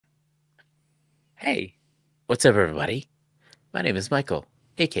Hey, what's up, everybody? My name is Michael,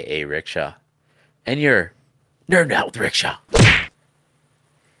 aka Rickshaw, and you're nerding out with Rickshaw.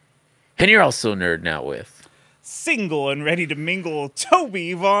 And you're also nerding out with. Single and ready to mingle,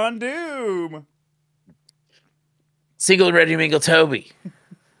 Toby Von Doom. Single and ready to mingle Toby.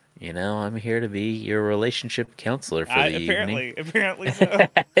 You know, I'm here to be your relationship counselor for the evening. Apparently so.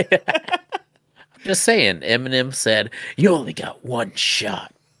 Just saying, Eminem said, "You only got one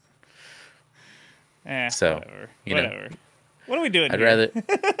shot." So, whatever. you know, Whatever. What are we doing I'd here?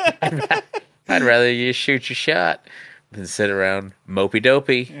 I'd rather you shoot your shot than sit around mopey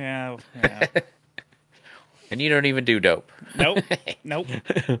dopey. Yeah. And you don't even do dope. Nope.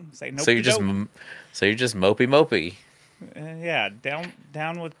 Say nope. So you're just mopey mopey. Yeah.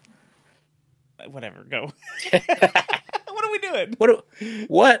 Down with. Whatever. Go. What are we doing?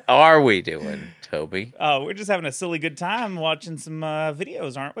 What are we doing, Toby? Oh, we're just having a silly good time watching some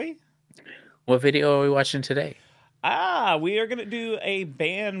videos, aren't we? What video are we watching today? We are going to do a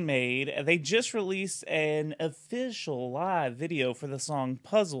Band-Maid. They just released an official live video for the song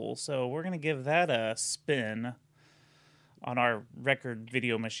Puzzle, so we're going to give that a spin on our record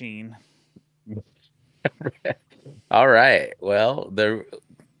video machine. All right. Well,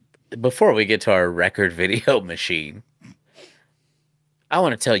 before we get to our record video machine, I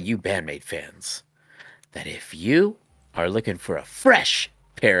want to tell you Band-Maid fans that if you are looking for a fresh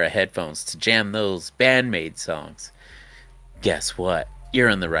pair of headphones to jam those Band-Maid songs, guess what? You're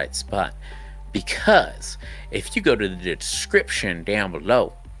in the right spot. Because if you go to the description down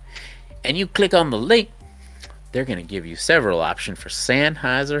below and you click on the link, they're going to give you several options for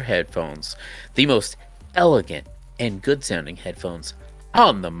Sennheiser headphones, the most elegant and good sounding headphones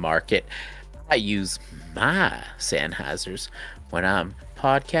on the market. I use my Sennheisers when I'm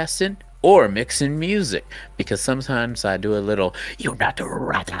podcasting or mixing music, because sometimes I do a little because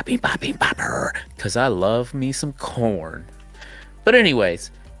I love me some corn. But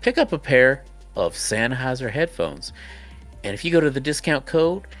anyways, pick up a pair of Sennheiser headphones, and if you go to the discount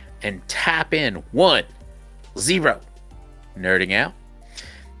code and tap in 10 nerding out,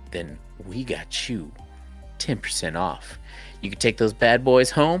 then we got you 10% off. You can take those bad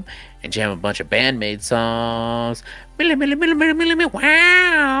boys home and jam a bunch of Band-Maid songs.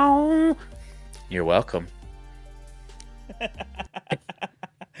 Wow. You're welcome.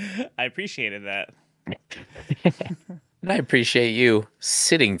 I apprecited that. And I appreciate you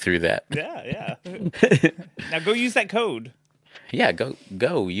sitting through that. Yeah. Now go use that code. Yeah,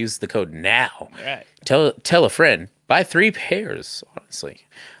 go use the code now. All right. Tell a friend. Buy 3 pairs, honestly,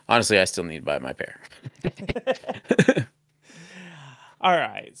 I still need to buy my pair. All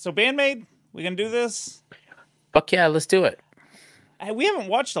right, so Band-Maid, we gonna do this? Fuck yeah, let's do it. We haven't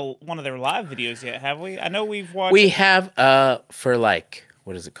watched one of their live videos yet, have we? I know we've watched. We have for like,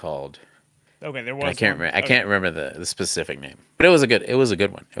 what is it called? Okay, there was. I can't remember. I can't remember the specific name, but it was a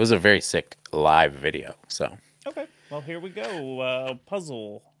good one. It was a very sick live video. So okay, well here we go.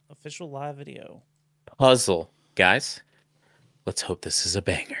 Puzzle official live video. Puzzle, guys. Let's hope this is a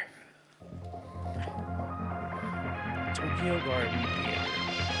banger. Tokyo Garden Theater.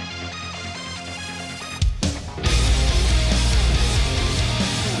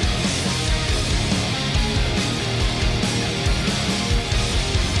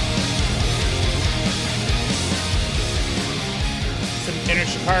 Some Inner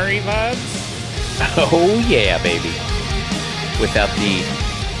Shikari vibes. Oh yeah, baby. Without the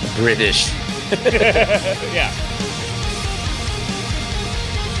British. Yeah.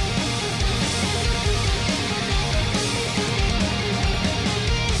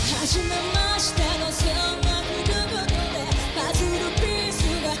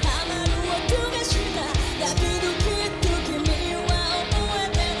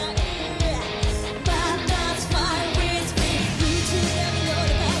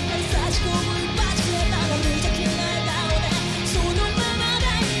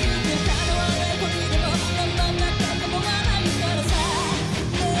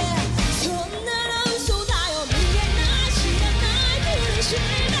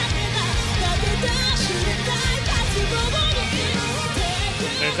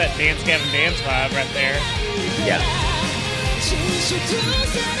 There's that Dance Gavin Dance vibe right there. Yeah.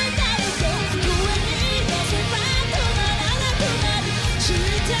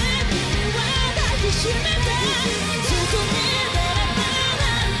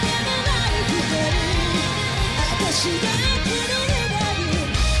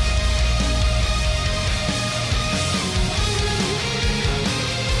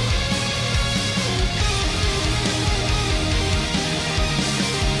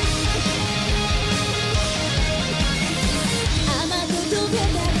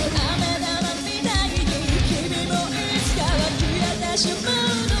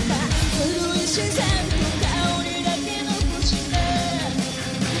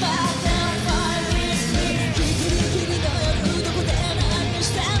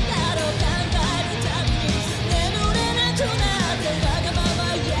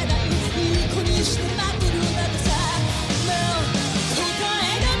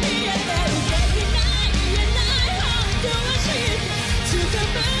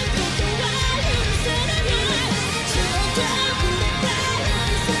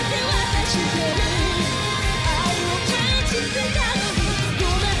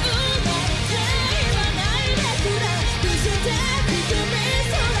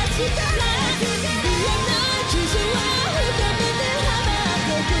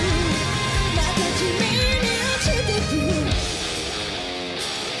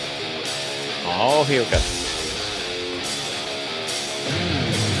 Oh, here we go.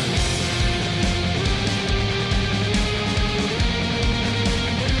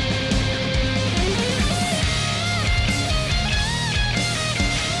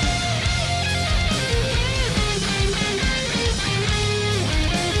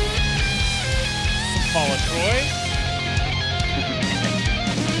 Paula Troy.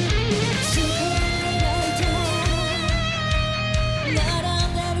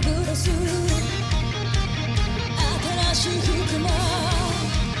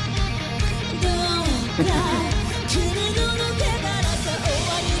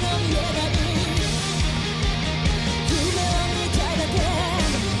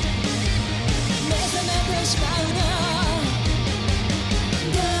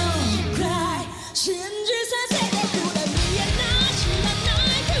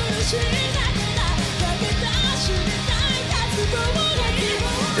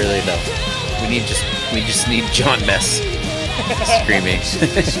 Really though, we just need John Mess screaming.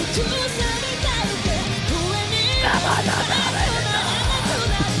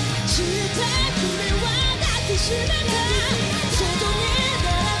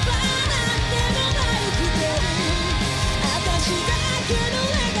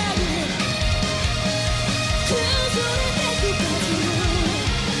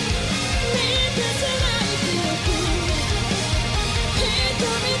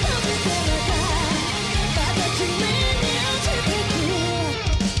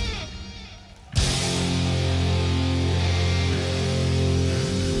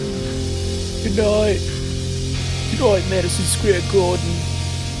 Good night. Good night, Madison Square Garden.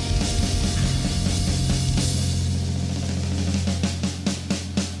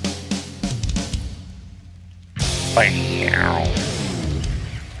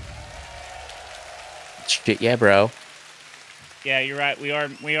 Shit, yeah, bro. Yeah, you're right. We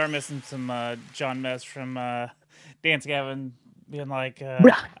are missing some John Mess from Dance Gavin being like,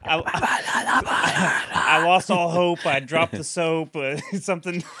 I lost all hope. I dropped the soap.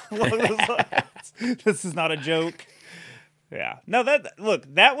 Something. This is not a joke. Yeah. No,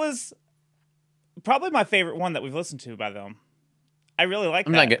 that was probably my favorite one that we've listened to by them. I really like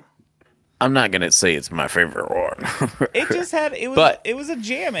that. I'm not gonna say it's my favorite one. It just had it was a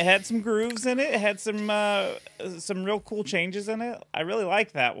jam. It had some grooves in it. It had some real cool changes in it. I really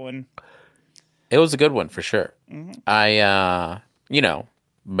like that one. It was a good one for sure. Mm-hmm. I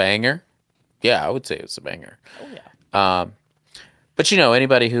banger. Yeah, I would say it was a banger. Oh yeah. But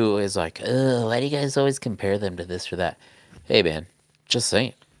anybody who is like, oh, why do you guys always compare them to this or that? Hey man, just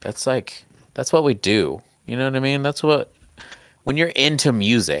saying. That's what we do. You know what I mean? That's what, when you're into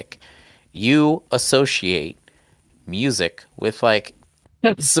music, you associate music with like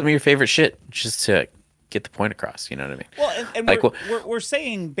some of your favorite shit just to get the point across. You know what I mean? Well, and like, we're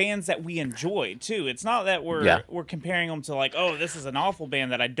saying bands that we enjoy too. It's not that we're comparing them to like, oh, this is an awful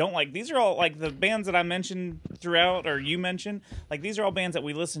band that I don't like. These are all like the bands that I mentioned throughout, or you mentioned. Like these are all bands that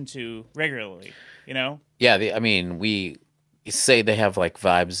we listen to regularly. You know? Yeah, we say they have like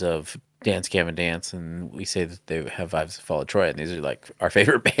vibes of Dance Gavin Dance, and we say that they have vibes of Fall of Troy, and these are like our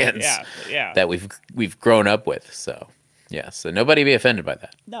favorite bands that we've grown up with. So yeah, so nobody be offended by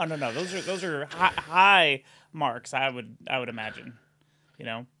that. No. Those are high marks. I would imagine. You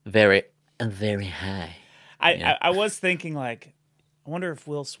know, very high. I was thinking like, I wonder if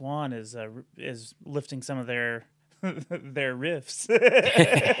Will Swan is lifting some of their riffs.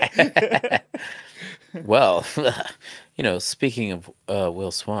 Well, speaking of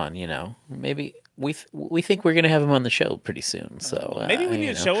Will Swan, maybe we think we're gonna have him on the show pretty soon. So maybe we need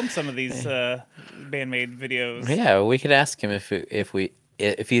to show him some of these Band-Maid videos. Yeah, we could ask him if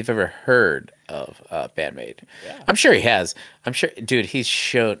he's ever heard of Band-Maid. Yeah. I'm sure he has. I'm sure, dude.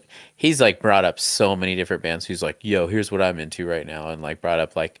 He's like brought up so many different bands. He's like, yo, here's what I'm into right now, and like brought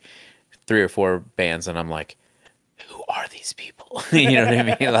up like 3 or 4 bands, and I'm like, who are these people? You know what I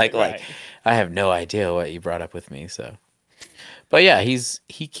mean? Like, right. like I have no idea what you brought up with me. So, but yeah, he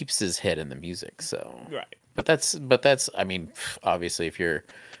keeps his head in the music. So, right. But that's. I mean, obviously, if you're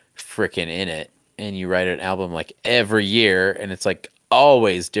freaking in it and you write an album like every year, and it's like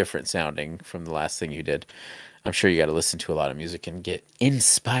always different sounding from the last thing you did, I'm sure you got to listen to a lot of music and get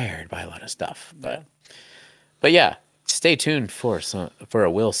inspired by a lot of stuff. But yeah, stay tuned for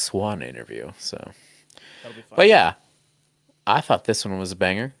a Will Swan interview. So. That'll be fun. But yeah, I thought this one was a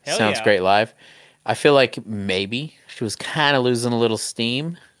banger. Hell Sounds yeah. great live. I feel like maybe she was kind of losing a little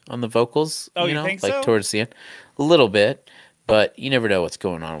steam on the vocals. Oh, you think like so? towards the end, a little bit. But you never know what's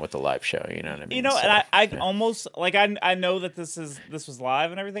going on with the live show. You know what I mean? And I almost like I know that this was live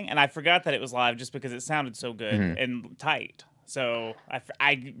and everything, and I forgot that it was live just because it sounded so good and tight. So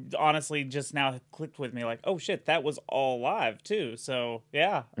I honestly just now clicked with me like, oh shit, that was all live too. So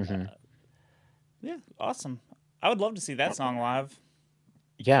yeah, Hmm. yeah, awesome. I would love to see that song live.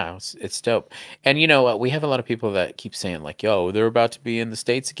 Yeah, it's dope. And you know what? We have a lot of people that keep saying like, "Yo, they're about to be in the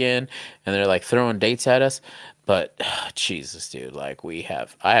States again," and they're like throwing dates at us. But Jesus, dude, like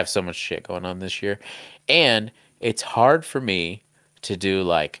I have so much shit going on this year, and it's hard for me to do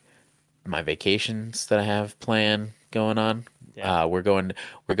like my vacations that I have planned going on. Yeah. We're going.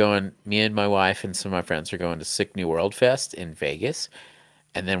 Me and my wife and some of my friends are going to Sick New World Fest in Vegas,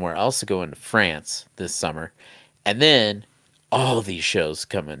 and then we're also going to France this summer. And then all these shows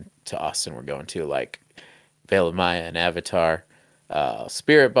coming to Austin we're going to, like Veil of Maya and Avatar,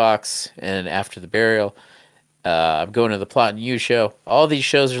 Spirit Box, and After the Burial. I'm going to the Plot and You show. All these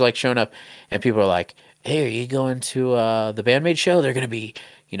shows are like showing up, and people are like, "Hey, are you going to the Band-Maid show? They're going to be,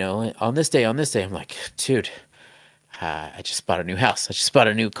 on this day, on this day." I'm like, dude, I just bought a new house. I just bought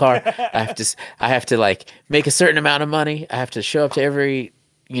a new car. I have to like make a certain amount of money. I have to show up to every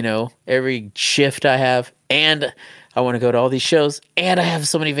shift I have, and I want to go to all these shows, and I have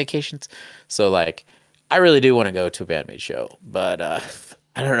so many vacations. So like, I really do want to go to a Band-Maid show, but I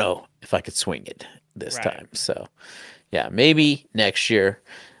don't know if I could swing it this Right. time. So yeah, maybe next year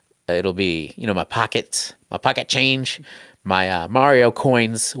it'll be my pocket change, my Mario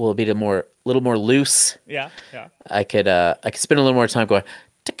coins will be little more loose. Yeah. Yeah. I could spend a little more time going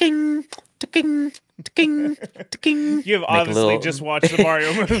ticking, ticking, ticking, ticking. You have Make a obviously little just watched the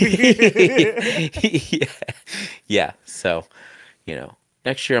Mario movie. yeah. Yeah. So,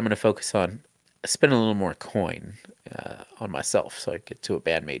 next year I'm gonna focus on spending a little more coin on myself so I get to a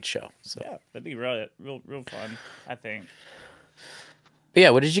Band-Maid show. So Yeah, that'd be real fun. I think. but yeah,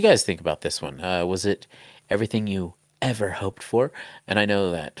 what did you guys think about this one? Was it everything you ever hoped for? And I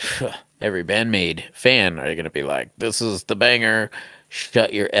know that every Band-Maid fan are going to be like, "This is the banger.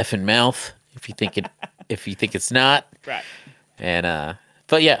 Shut your effing mouth if you think it's not." Right. And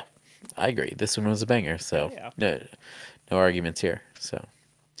but yeah, I agree. This one was a banger. So Yeah. no arguments here. So,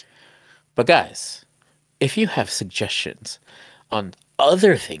 but guys, if you have suggestions on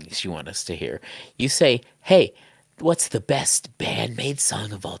other things you want us to hear, you say, "Hey, what's the best Band-Maid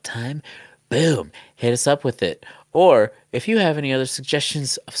song of all time?" Boom, hit us up with it. Or if you have any other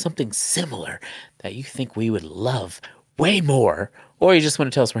suggestions of something similar that you think we would love way more, or you just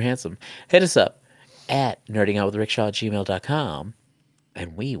want to tell us we're handsome, hit us up at nerdingoutwithrickshaw@gmail.com,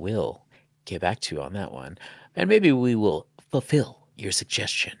 and we will get back to you on that one. And maybe we will fulfill your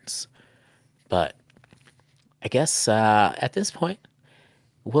suggestions. But I guess at this point,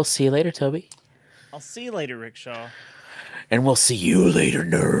 we'll see you later, Toby. I'll see you later, Rickshaw. And we'll see you later,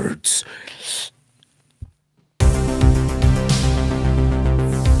 nerds.